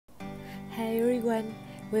Hi everyone,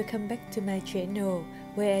 welcome back to my channel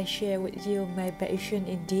where I share with you my passion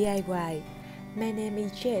in DIY. My name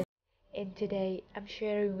is Jess and today I'm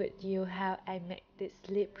sharing with you how I make this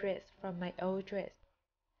slip dress from my old dress.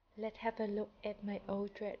 Let's have a look at my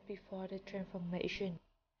old dress before the transformation.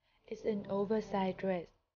 It's an oversized dress.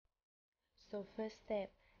 So first step,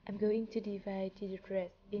 I'm going to divide the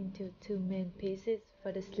dress into two main pieces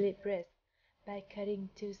for the slip dress by cutting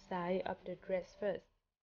two sides of the dress first.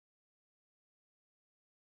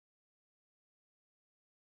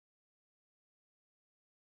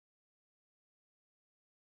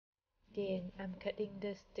 Then I'm cutting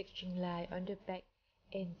the stitching line on the back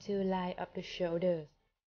and two lines of the shoulders.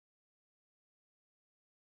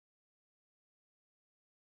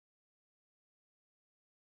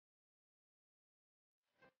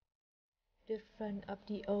 The front of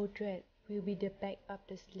the old dress will be the back of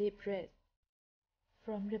the slip dress.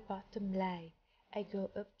 From the bottom line, I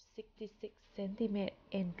go up 66 cm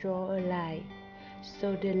and draw a line,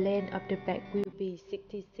 so the length of the back will be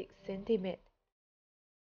 66 cm.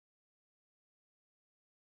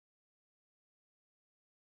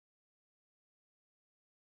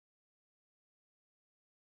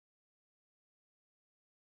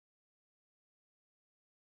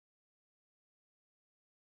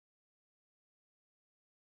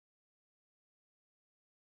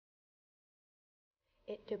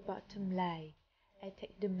 At the bottom line, I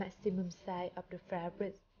take the maximum size of the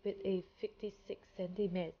fabric with a 56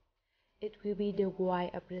 cm. It will be the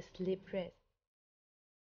wide of the slip dress.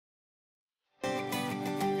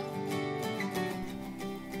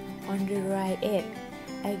 On the right edge,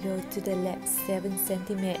 I go to the left 7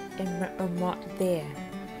 cm and mark a mark there,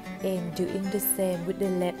 and doing the same with the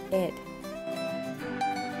left edge.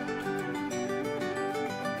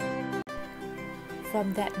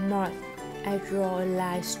 From that mark, I draw a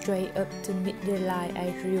line straight up to meet the line I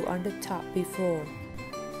drew on the top before.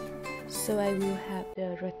 So I will have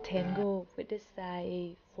the rectangle with the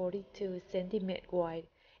size 42 cm wide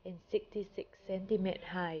and 66 cm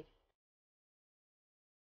high.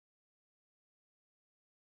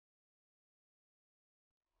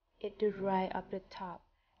 At the right of the top,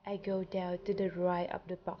 I go down to the right of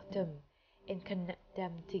the bottom and connect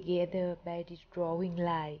them together by the drawing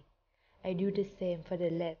line. I do the same for the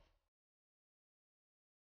left.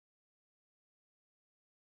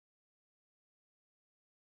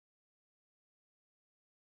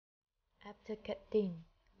 After cutting,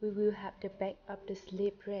 we will have the back of the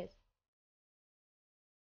slip dress.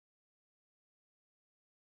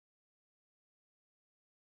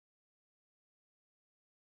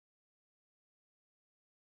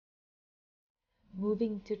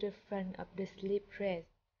 Moving to the front of the slip dress,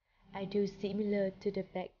 I do similar to the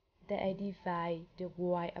back that I divide the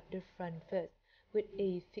wide of the front first with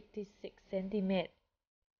a 56 cm.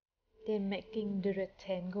 Then making the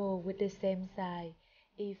rectangle with the same size,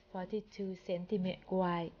 a 42 cm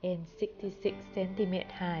wide and 66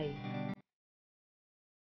 cm high.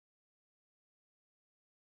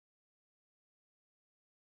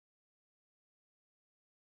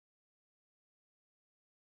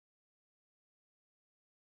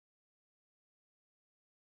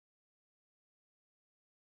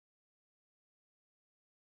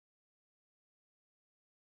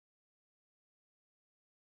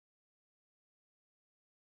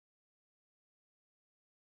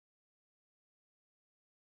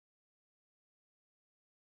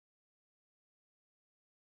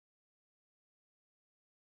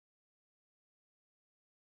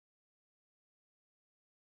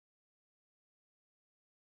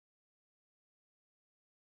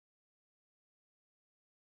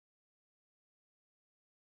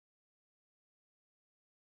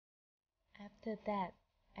 After that,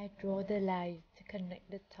 I draw the line to connect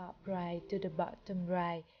the top right to the bottom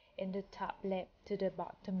right and the top left to the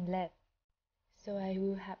bottom left. So I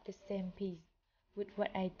will have the same piece with what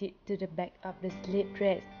I did to the back of the slip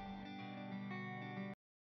dress.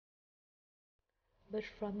 But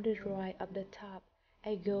from the right of the top,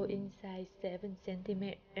 I go inside 7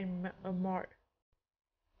 cm and mark a mark.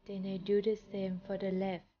 Then I do the same for the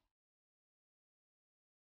left.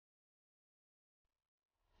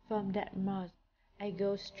 From that mark, I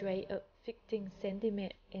go straight up 15 cm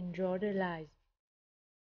and draw the lines.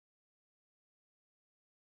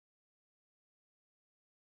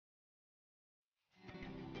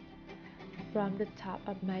 From the top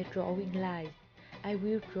of my drawing line, I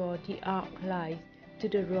will draw the arc lines to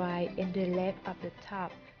the right and the left of the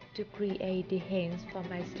top to create the hands for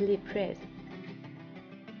my slip dress.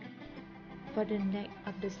 For the neck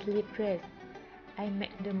of the slip dress, I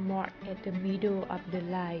make the mark at the middle of the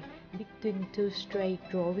line between two straight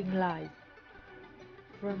drawing lines.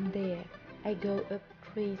 From there, I go up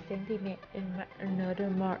 3 cm and mark another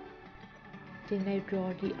mark. Then I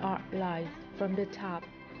draw the arc lines from the top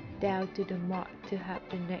down to the mark to have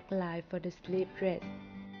the neckline for the sleeve dress.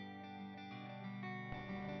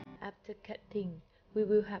 After cutting, we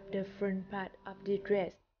will have the front part of the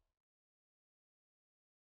dress.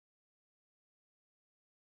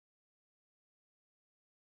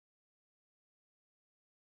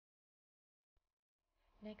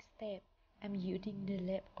 Next step, I'm using the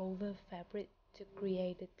leftover fabric to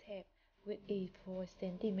create the tape with a 4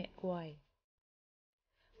 cm wide.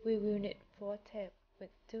 We will need 4 tabs with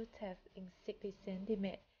 2 tabs in 60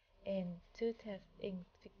 cm and 2 tabs in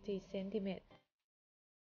 50 cm.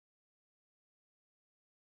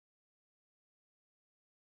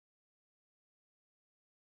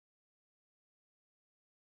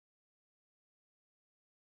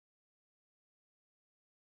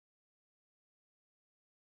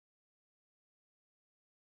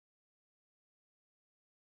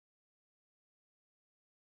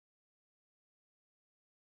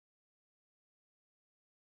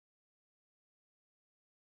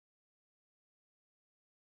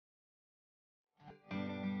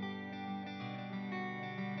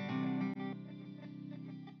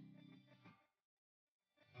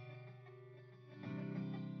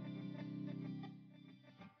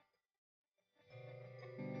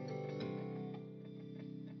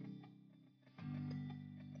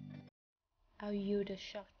 I'll use the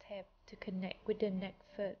short tape to connect with the neck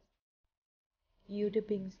first. Use the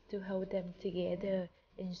pins to hold them together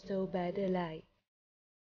and sew by the line.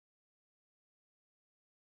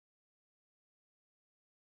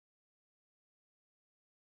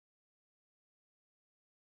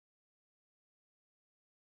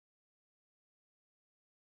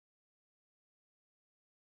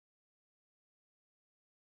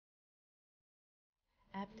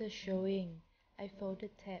 After sewing, I fold the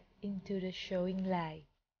tape into the sewing line,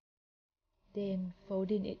 then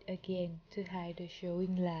folding it again to hide the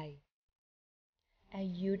sewing line. I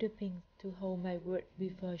use the pins to hold my work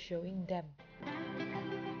before sewing them.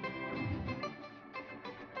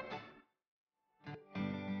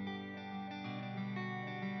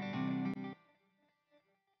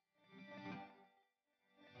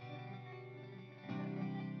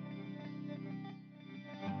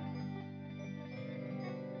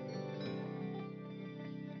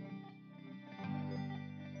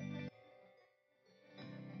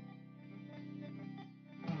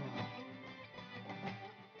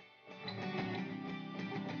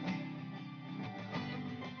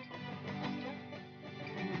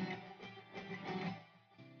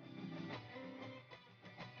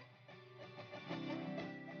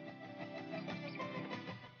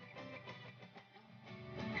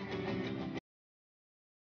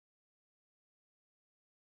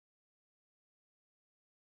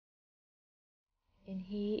 And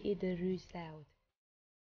here is the result.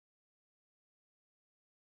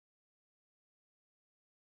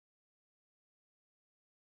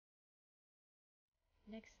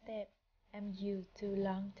 Next step, I'm use 2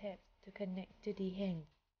 long tabs to connect to the hand.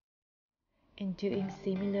 And doing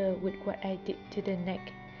similar with what I did to the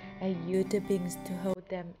neck, I use the pins to hold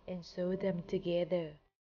them and sew them together.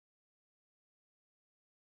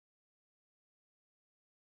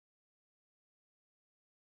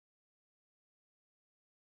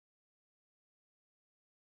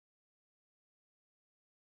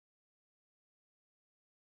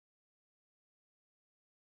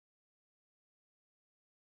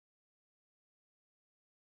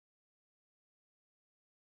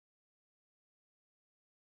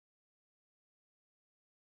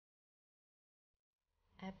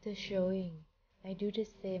 After sewing, I do the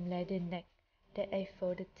same like the neck, that I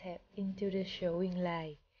fold the tab into the sewing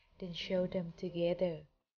line, then sew them together.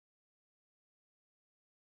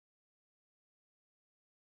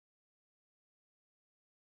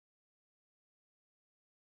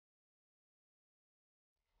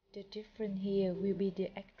 The difference here will be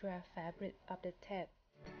the extra fabric of the tab.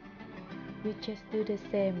 We just do the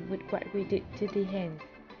same with what we did to the hands,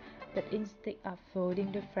 but instead of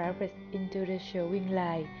folding the fabric into the sewing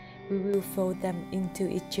line, we will fold them into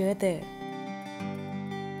each other.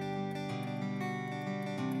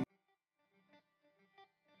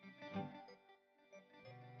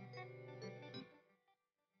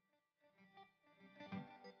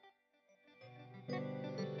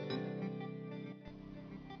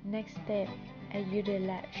 Next step, I use the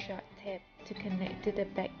last short tape to connect to the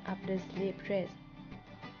back of the sleeve dress.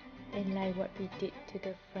 And like what we did to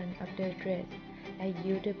the front of the dress, I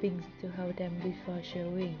use the pins to hold them before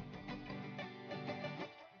sewing.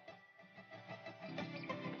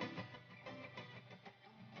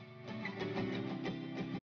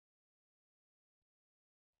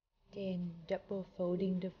 then double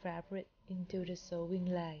folding the fabric into the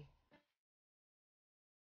sewing line.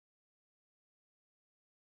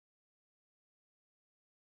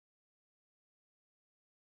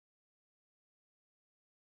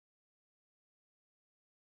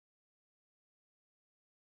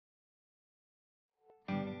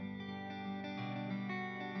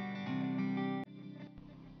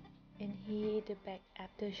 And here is the back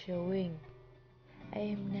after sewing. I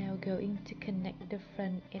am now going to connect the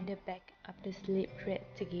front and the back of the slip thread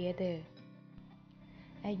together.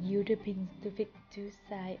 I use the pins to fit two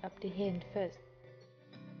sides of the hand first.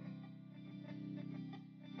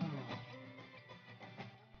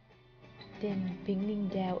 Then pinning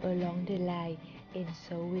down along the line and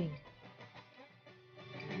sewing.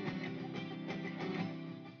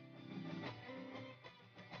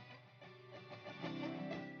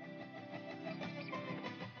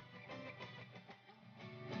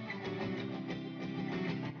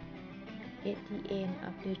 At the end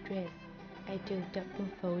of the dress, I do double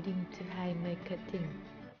folding to hide my cutting.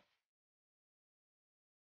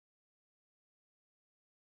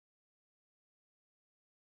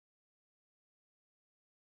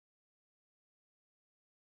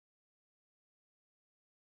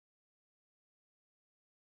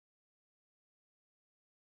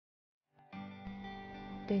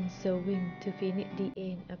 Then sewing to finish the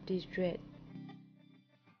end of this dress.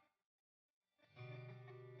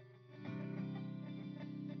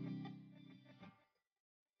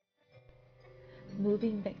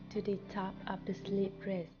 Moving back to the top of the slip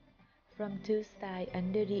dress, from two sides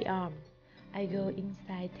under the arm, I go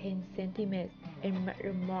inside 10 cm and mark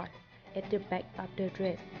the mark at the back of the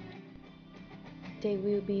dress. They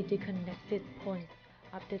will be the connected points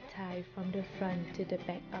of the tie from the front to the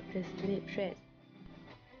back of the slip dress.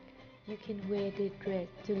 You can wear the dress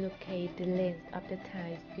to locate the length of the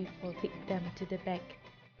ties before fit them to the back.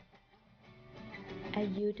 I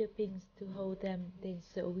use the pins to hold them, then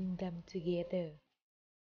sewing them together.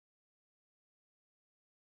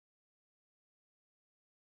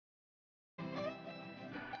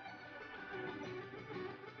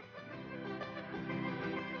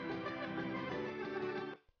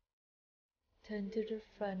 Turn to the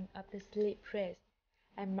front of the slip dress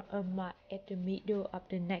and mark a mark at the middle of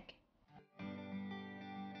the neck.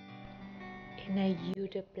 And I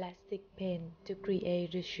use the plastic pen to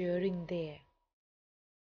create the shirring there.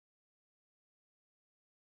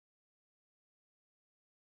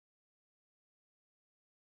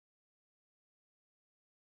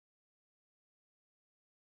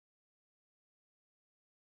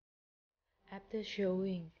 After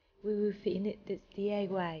sewing, we will finish this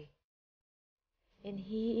DIY. And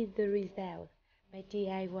here is the result, my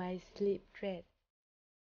DIY slip dress.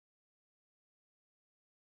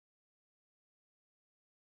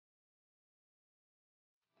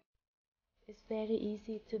 It's very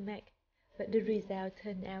easy to make, but the result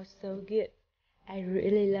turned out so good. I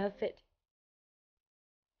really love it.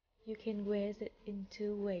 You can wear it in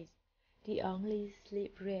two ways, the only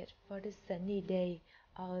slip dress for the sunny day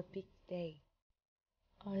or a big day,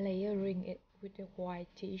 or layering it with a white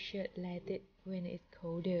t-shirt like it when it's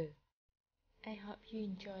colder. I hope you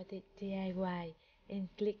enjoyed the DIY and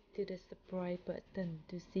click to the subscribe button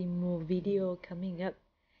to see more video coming up.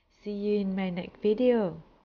 See you in my next video.